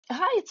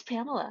Hi, it's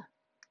Pamela.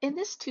 In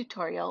this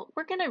tutorial,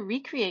 we're going to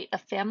recreate a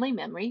family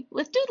memory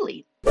with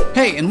Doodly.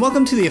 Hey, and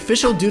welcome to the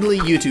official Doodly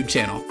YouTube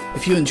channel.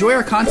 If you enjoy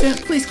our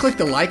content, please click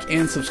the like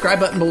and subscribe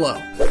button below.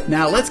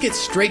 Now let's get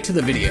straight to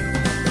the video.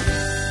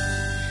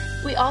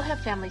 We all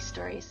have family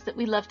stories that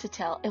we love to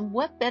tell, and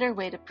what better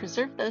way to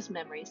preserve those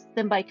memories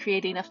than by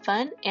creating a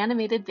fun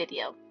animated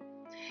video?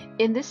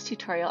 In this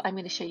tutorial, I'm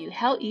going to show you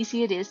how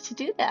easy it is to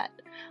do that.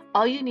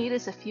 All you need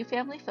is a few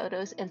family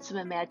photos and some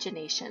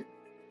imagination.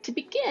 To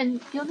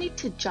begin, you'll need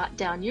to jot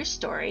down your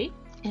story,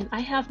 and I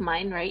have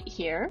mine right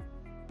here.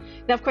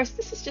 Now, of course,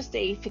 this is just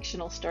a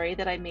fictional story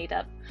that I made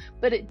up,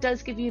 but it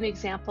does give you an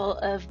example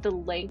of the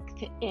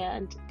length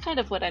and kind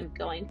of what I'm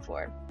going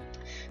for.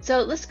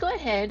 So let's go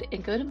ahead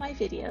and go to my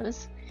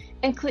videos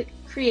and click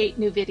Create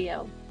New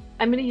Video.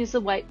 I'm going to use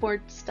the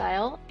whiteboard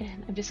style,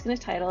 and I'm just going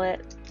to title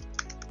it,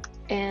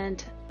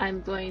 and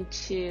I'm going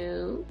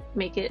to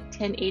make it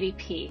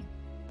 1080p.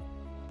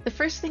 The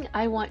first thing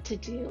I want to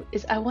do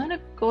is I want to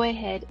go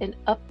ahead and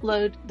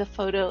upload the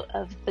photo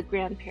of the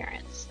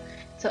grandparents.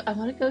 So I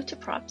want to go to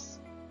props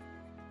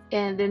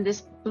and then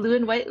this blue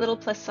and white little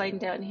plus sign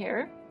down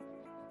here,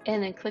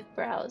 and then click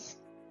browse.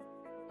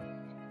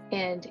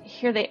 And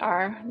here they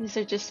are. These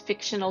are just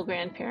fictional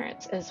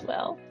grandparents as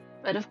well.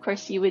 But of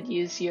course you would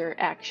use your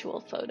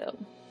actual photo.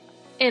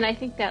 And I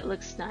think that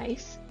looks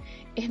nice.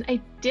 And I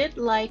did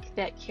like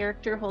that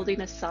character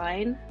holding a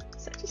sign.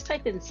 So I just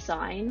type in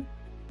sign.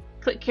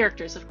 Click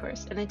characters, of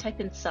course, and then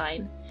type in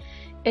sign,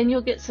 and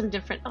you'll get some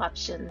different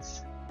options.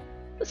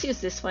 Let's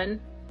use this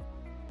one.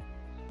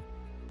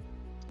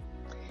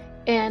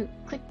 And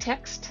click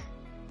text.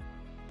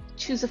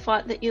 Choose a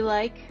font that you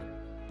like.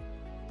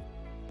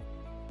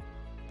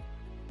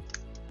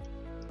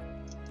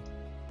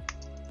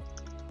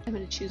 I'm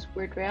going to choose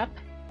word wrap,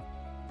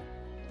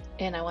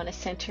 and I want to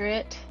center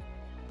it.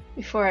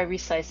 Before I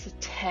resize the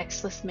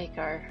text, let's make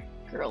our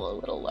girl a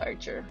little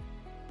larger.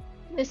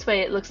 This way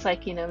it looks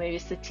like, you know, maybe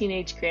it's the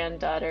teenage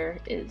granddaughter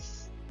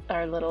is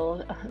our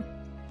little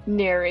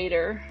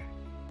narrator.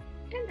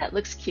 And that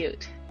looks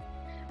cute.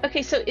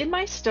 Okay, so in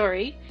my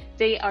story,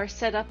 they are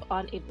set up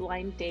on a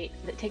blind date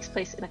that takes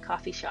place in a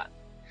coffee shop.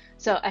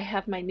 So I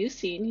have my new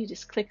scene. You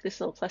just click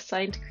this little plus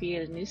sign to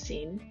create a new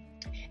scene.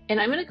 And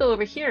I'm going to go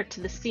over here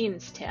to the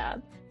Scenes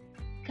tab,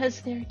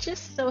 because there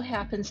just so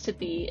happens to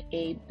be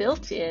a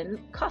built-in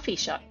coffee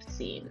shop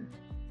scene.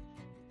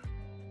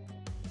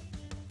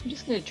 I'm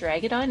just going to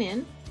drag it on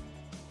in.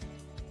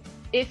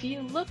 If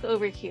you look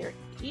over here,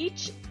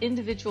 each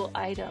individual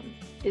item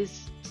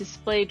is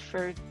displayed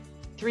for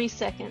 3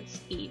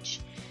 seconds each,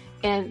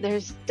 and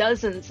there's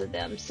dozens of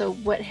them. So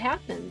what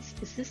happens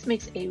is this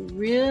makes a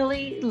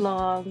really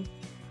long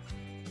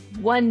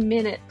 1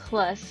 minute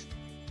plus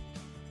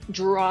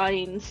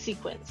drawing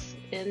sequence.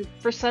 And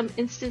for some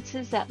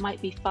instances that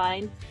might be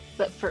fine,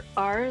 but for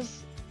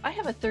ours, I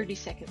have a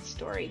 30-second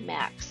story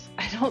max.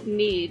 I don't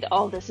need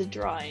all this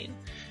drawing.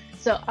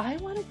 So I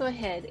want to go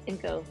ahead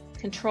and go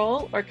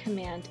Control or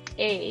Command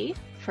A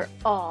for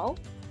all,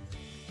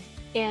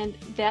 and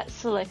that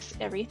selects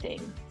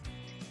everything.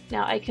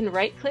 Now I can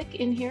right click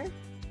in here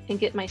and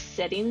get my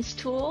settings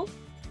tool,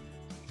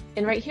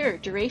 and right here,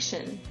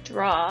 duration,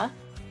 draw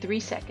 3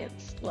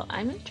 seconds. Well,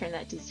 I'm going to turn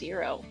that to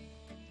 0.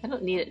 I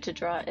don't need it to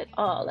draw at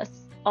all. That's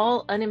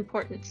all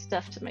unimportant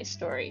stuff to my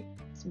story.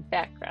 It's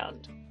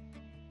background.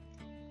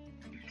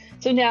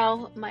 So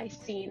now my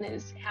scene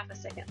is half a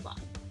second long.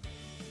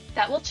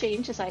 That will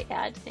change as I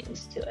add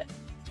things to it.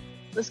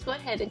 Let's go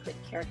ahead and click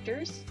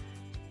characters.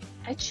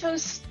 I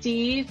chose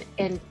Steve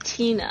and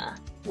Tina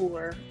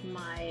for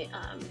my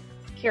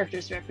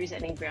characters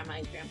representing Grandma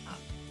and Grandpa.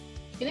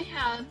 I'm gonna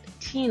have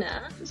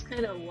Tina just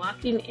kind of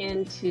walking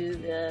into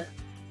the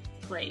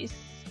place.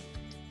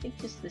 I think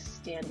just this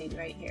standing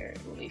right here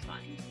will be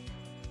fine.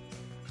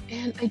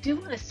 And I do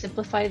want to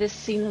simplify this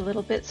scene a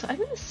little bit, so I'm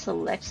going to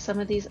select some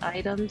of these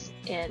items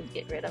and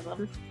get rid of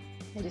them.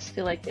 I just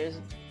feel like there's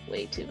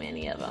way too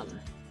many of them.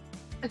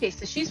 Okay,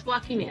 so she's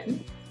walking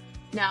in.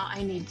 Now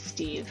I need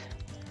Steve.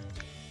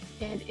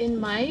 And in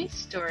my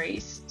story,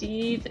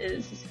 Steve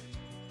is,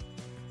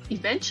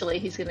 eventually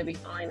he's going to be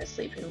falling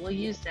asleep, and we'll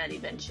use that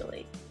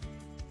eventually.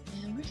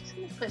 And we're just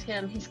going to put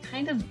him, he's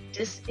kind of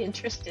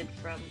disinterested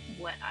from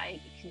what I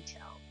can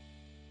tell.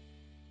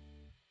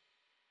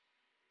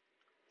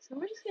 So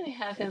we're just going to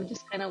have him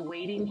just kind of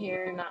waiting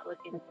here, not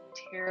looking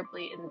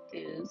terribly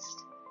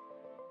enthused.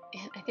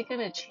 And I think I'm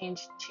going to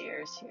change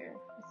chairs here.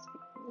 Let's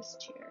get this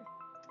chair.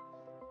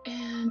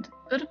 And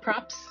go to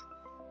props.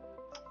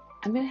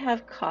 I'm going to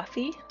have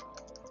coffee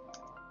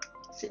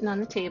sitting on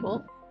the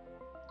table.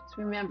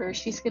 So remember,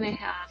 she's going to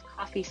have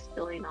coffee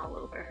spilling all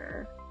over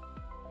her.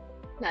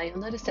 Now you'll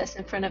notice that's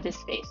in front of his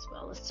face.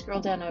 Well, let's scroll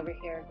down over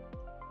here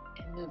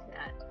and move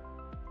that.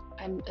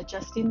 I'm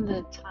adjusting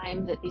the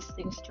time that these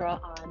things draw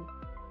on.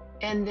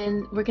 And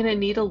then we're going to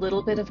need a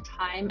little bit of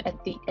time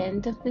at the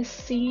end of this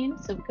scene.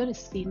 So go to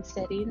scene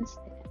settings,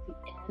 and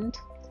at the end,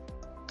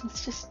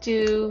 let's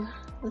do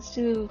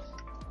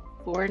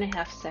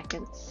 4.5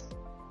 seconds.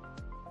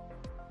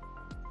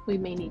 We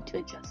may need to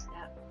adjust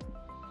that.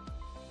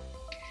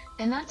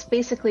 And that's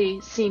basically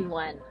scene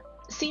 1.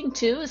 Scene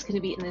 2 is going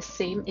to be in the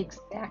same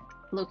exact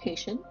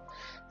location.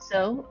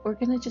 So we're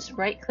going to just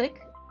right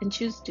click and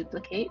choose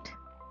duplicate.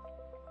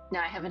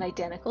 Now I have an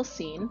identical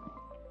scene.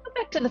 Go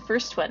back to the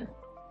first one.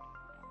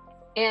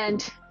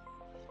 And,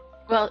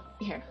 well,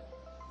 here,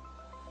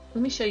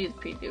 let me show you the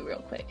preview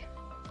real quick.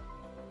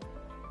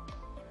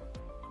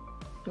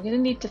 I'm going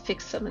to need to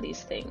fix some of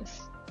these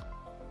things.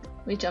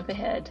 Let me jump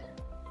ahead.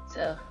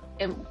 So,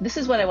 and this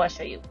is what I want to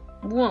show you.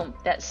 Boom,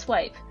 that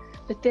swipe.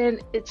 But then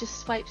it just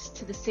swipes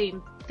to the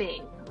same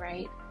thing,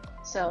 right?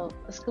 So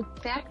let's go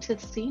back to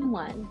scene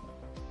 1,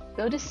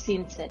 go to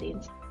scene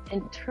settings,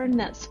 and turn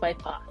that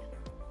swipe off.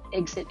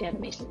 Exit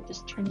animation,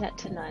 just turn that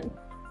to none.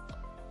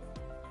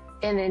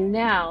 And then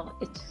now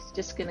it's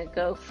just going to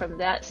go from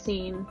that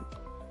scene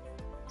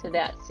to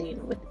that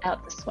scene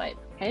without the swipe,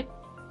 okay?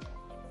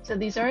 So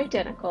these are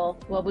identical.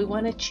 Well, we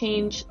want to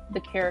change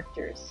the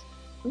characters.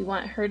 We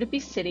want her to be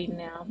sitting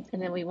now,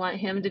 and then we want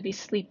him to be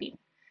sleeping.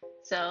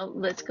 So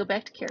let's go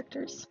back to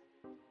characters.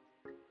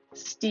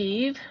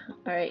 Steve,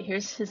 all right,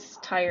 here's his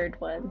tired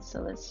one.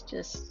 So let's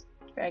just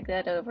drag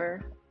that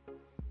over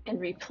and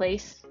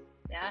replace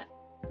that.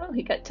 Oh,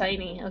 he got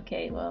tiny.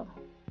 Okay, well,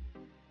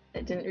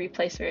 that didn't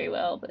replace very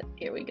well, but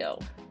here we go.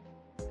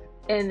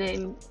 And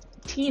then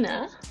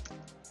Tina,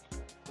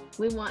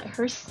 we want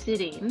her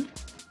sitting.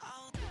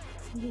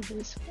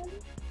 This one.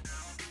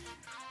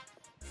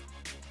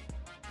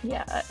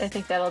 Yeah, I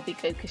think that'll be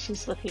good because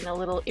she's looking a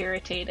little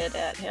irritated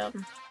at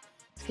him.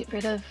 Let's get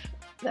rid of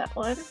that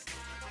one.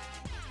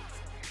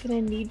 I'm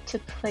gonna need to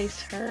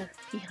place her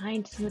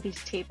behind some of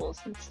these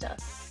tables and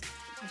stuff.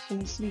 She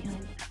needs to be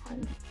behind that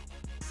one.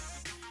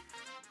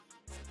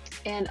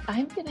 And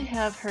I'm gonna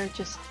have her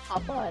just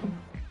pop on.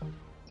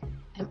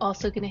 I'm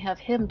also gonna have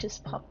him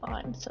just pop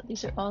on. So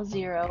these are all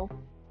 0.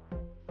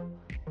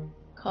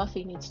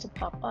 Coffee needs to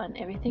pop on.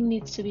 Everything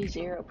needs to be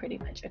 0 pretty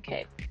much.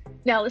 Okay,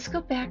 now let's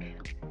go back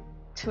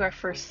to our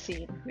first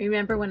scene.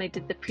 Remember when I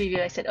did the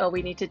preview, I said, oh,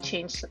 we need to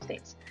change some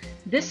things.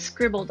 This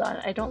scribbled on.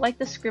 I don't like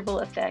the scribble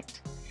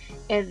effect.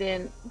 And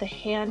then the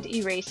hand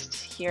erased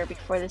here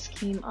before this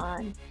came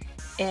on.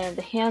 And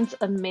the hand's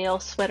a male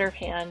sweater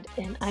hand,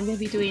 and I'm going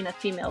to be doing a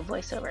female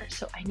voiceover,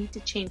 so I need to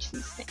change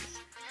these things.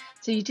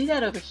 So you do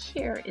that over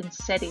here in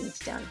settings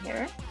down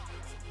here.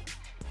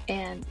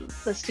 And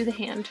let's do the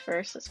hand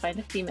first. Let's find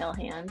a female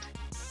hand.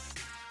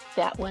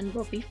 That one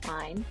will be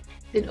fine.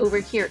 Then over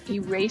here,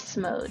 erase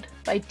mode.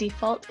 By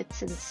default,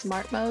 it's in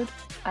smart mode.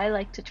 I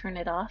like to turn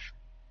it off.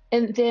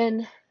 And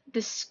then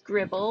the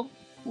scribble,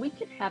 we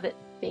could have it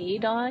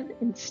fade on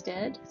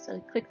instead. So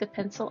click the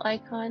pencil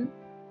icon,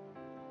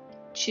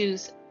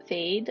 choose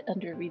fade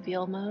under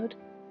reveal mode,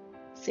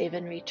 save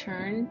and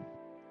return.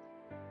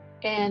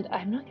 And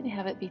I'm not going to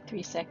have it be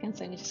 3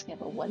 seconds. I'm just going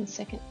to have a 1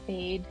 second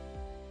fade.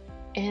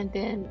 And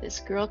then this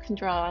girl can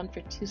draw on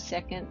for 2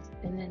 seconds,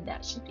 and then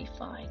that should be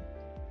fine.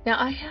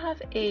 Now I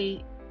have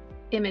a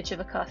image of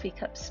a coffee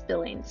cup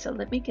spilling, so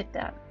let me get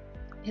that.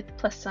 Hit the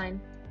plus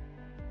sign.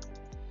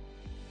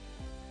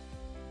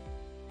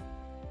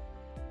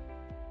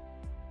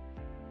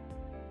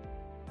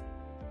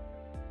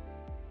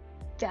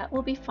 That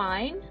will be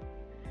fine.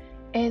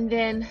 And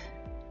then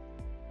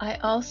I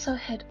also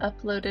had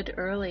uploaded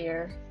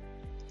earlier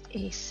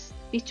a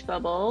speech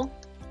bubble.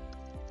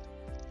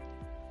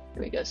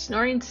 Here we go,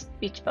 snoring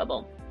speech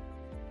bubble.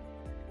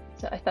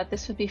 So I thought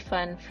this would be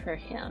fun for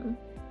him.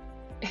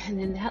 And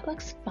then that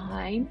looks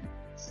fine.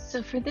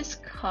 So for this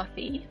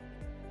coffee,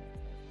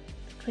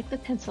 click the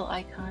pencil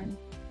icon,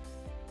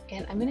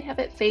 and I'm gonna have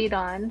it fade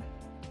on,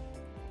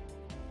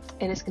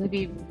 and it's gonna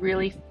be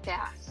really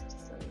fast.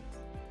 So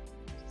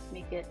just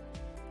make it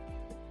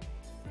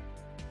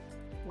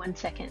 1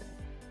 second.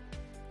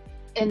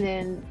 And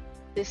then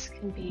this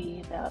can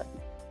be about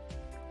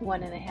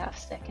 1.5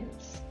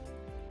 seconds.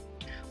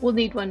 We'll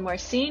need one more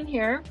scene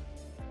here.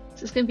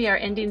 This is gonna be our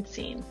ending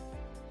scene.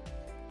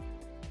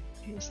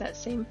 Here's that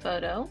same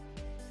photo.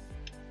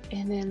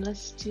 And then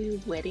let's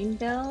do wedding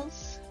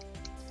bells.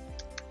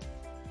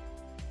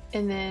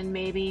 And then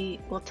maybe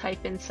we'll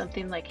type in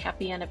something like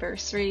happy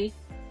anniversary.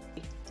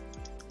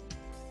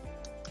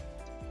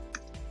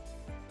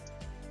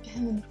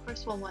 And then of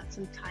course we'll want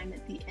some time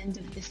at the end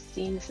of this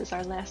scene. This is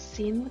our last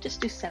scene. We'll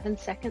just do 7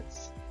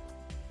 seconds.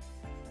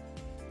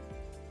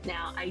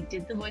 Now I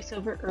did the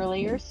voiceover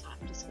earlier, so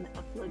I'm just gonna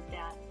upload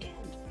that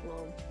and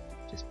we'll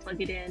just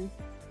plug it in.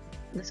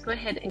 Let's go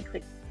ahead and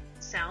click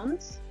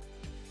sounds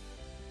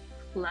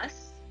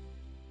plus,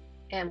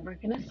 and we're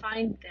gonna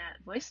find that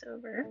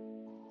voiceover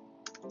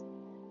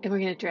and we're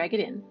gonna drag it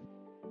in,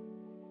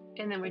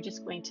 and then we're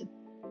just going to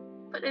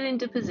put it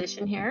into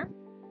position here.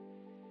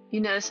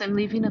 You notice I'm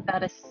leaving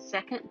about 1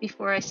 second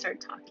before I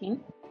start talking.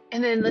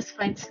 And then let's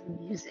find some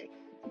music.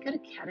 Go to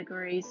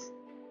categories,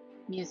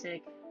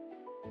 music.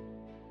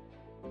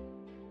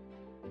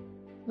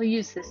 We'll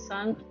use this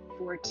song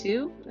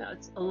 4:2. Now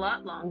it's a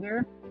lot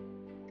longer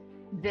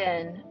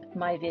than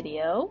my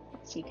video,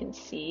 as you can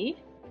see.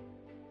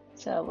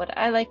 So what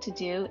I like to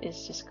do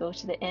is just go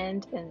to the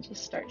end and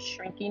just start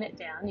shrinking it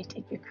down. You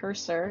take your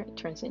cursor, it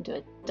turns into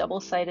a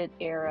double-sided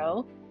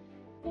arrow,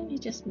 maybe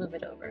just move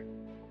it over.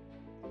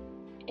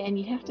 And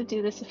you have to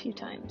do this a few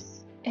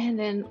times. And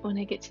then when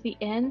I get to the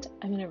end,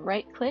 I'm going to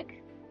right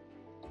click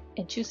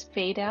and choose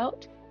fade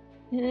out.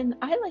 And then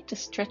I like to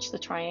stretch the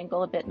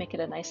triangle a bit, make it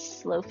a nice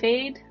slow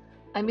fade.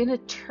 I'm going to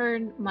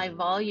turn my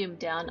volume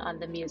down on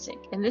the music.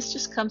 And this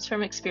just comes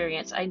from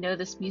experience. I know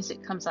this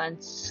music comes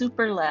on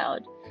super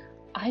loud.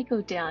 I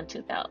go down to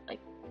about like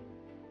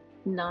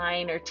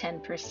 9 or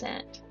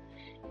 10%,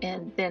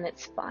 and then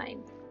it's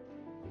fine.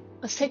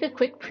 Let's take a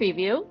quick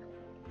preview.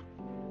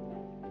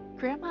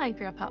 Grandma and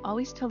Grandpa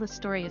always tell the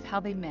story of how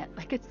they met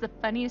like it's the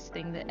funniest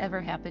thing that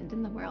ever happened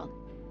in the world.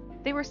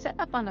 They were set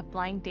up on a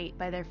blind date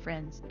by their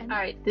friends. All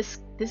right, this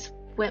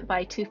went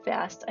by too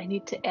fast. I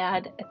need to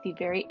add at the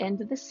very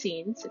end of the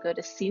scene, so go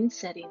to Scene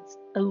Settings,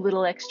 a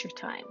little extra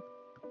time.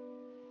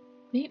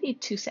 Maybe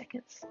 2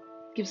 seconds.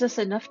 Gives us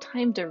enough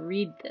time to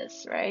read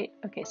this, right?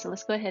 Okay, so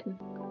let's go ahead and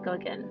go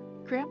again.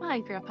 Grandma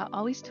and Grandpa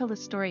always tell the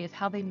story of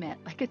how they met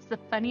like it's the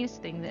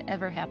funniest thing that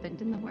ever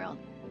happened in the world.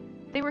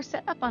 They were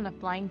set up on a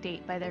blind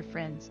date by their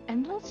friends,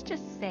 and let's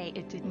just say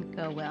it didn't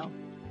go well.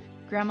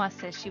 Grandma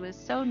says she was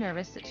so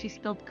nervous that she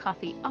spilled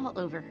coffee all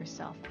over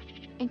herself.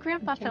 And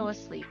Grandpa fell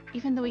asleep,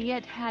 even though he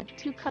had had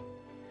 2 cups.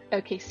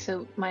 Okay,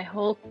 so my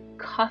whole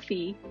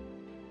coffee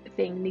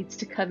thing needs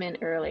to come in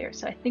earlier.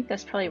 So I think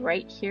that's probably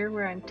right here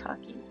where I'm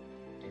talking.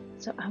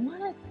 So I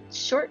want to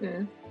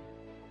shorten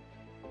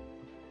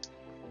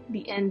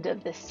the end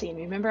of this scene.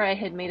 Remember I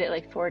had made it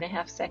like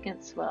 4.5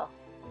 seconds? Well,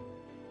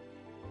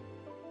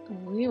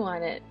 we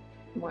want it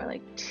more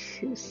like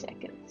 2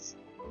 seconds.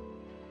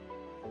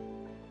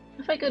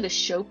 If I go to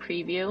show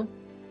preview,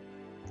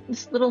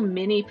 this little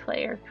mini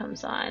player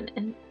comes on,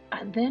 and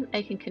then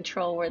I can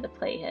control where the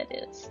playhead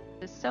is.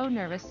 Was so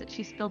nervous that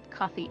she spilled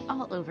coffee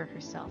all over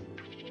herself.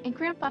 And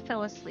Grandpa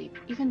fell asleep,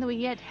 even though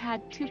he had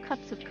had 2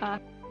 cups of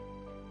coffee.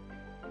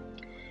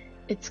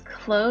 It's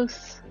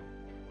close.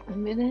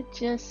 I'm gonna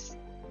just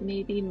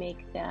maybe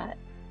make that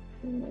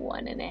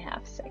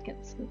 1.5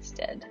 seconds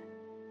instead.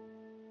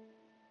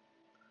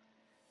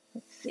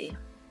 Let's see.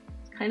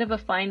 It's kind of a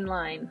fine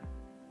line.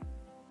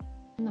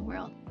 In the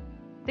world.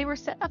 They were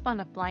set up on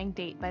a blind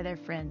date by their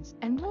friends,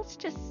 and let's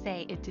just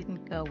say it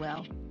didn't go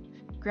well.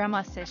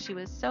 Grandma says she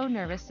was so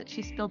nervous that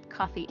she spilled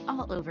coffee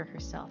all over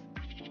herself.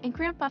 And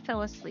Grandpa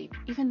fell asleep,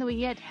 even though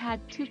he had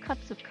had 2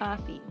 cups of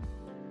coffee.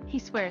 He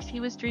swears he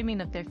was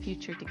dreaming of their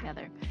future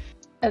together.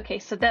 Okay,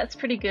 so that's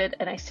pretty good,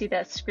 and I see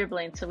that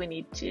scribbling, so we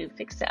need to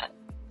fix that.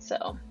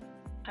 So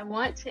I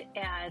want to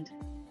add,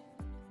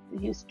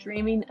 use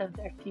dreaming of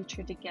their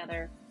future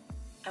together.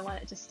 I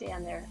want it to stay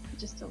on there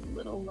just a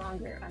little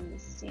longer on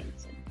this scene,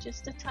 so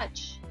just a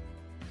touch.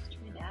 Let's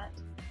try that.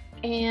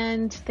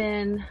 And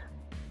then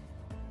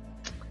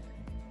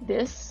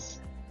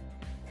this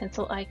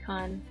pencil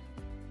icon,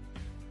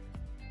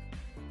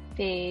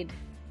 fade,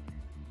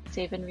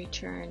 save and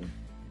return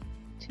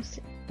to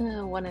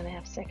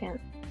 1.5 seconds.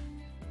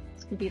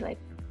 It's gonna be like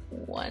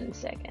 1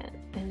 second,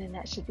 and then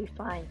that should be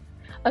fine.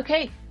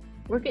 Okay,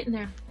 we're getting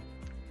there.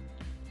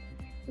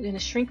 I'm gonna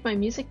shrink my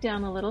music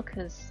down a little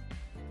because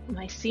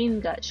my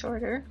scene got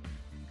shorter.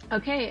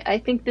 Okay, I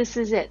think this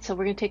is it. So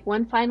we're gonna take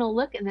one final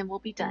look and then we'll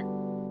be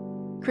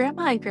done.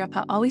 Grandma and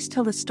Grandpa always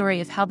tell the story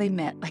of how they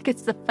met like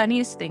it's the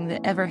funniest thing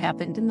that ever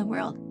happened in the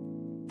world.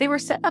 They were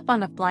set up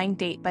on a blind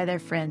date by their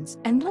friends,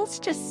 and let's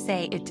just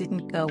say it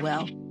didn't go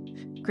well.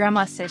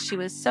 Grandma says she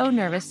was so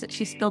nervous that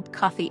she spilled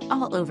coffee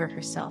all over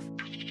herself.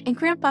 And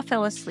Grandpa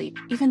fell asleep,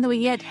 even though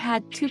he had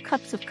had 2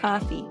 cups of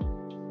coffee.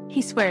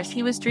 He swears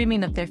he was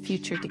dreaming of their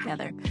future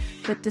together,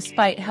 but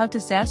despite how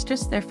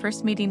disastrous their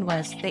first meeting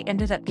was, they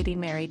ended up getting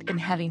married and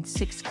having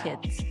 6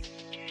 kids.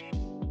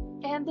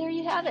 And there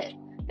you have it.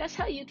 That's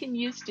how you can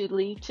use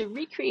Doodly to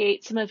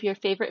recreate some of your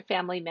favorite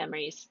family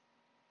memories.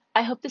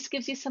 I hope this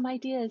gives you some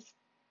ideas.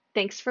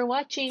 Thanks for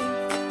watching.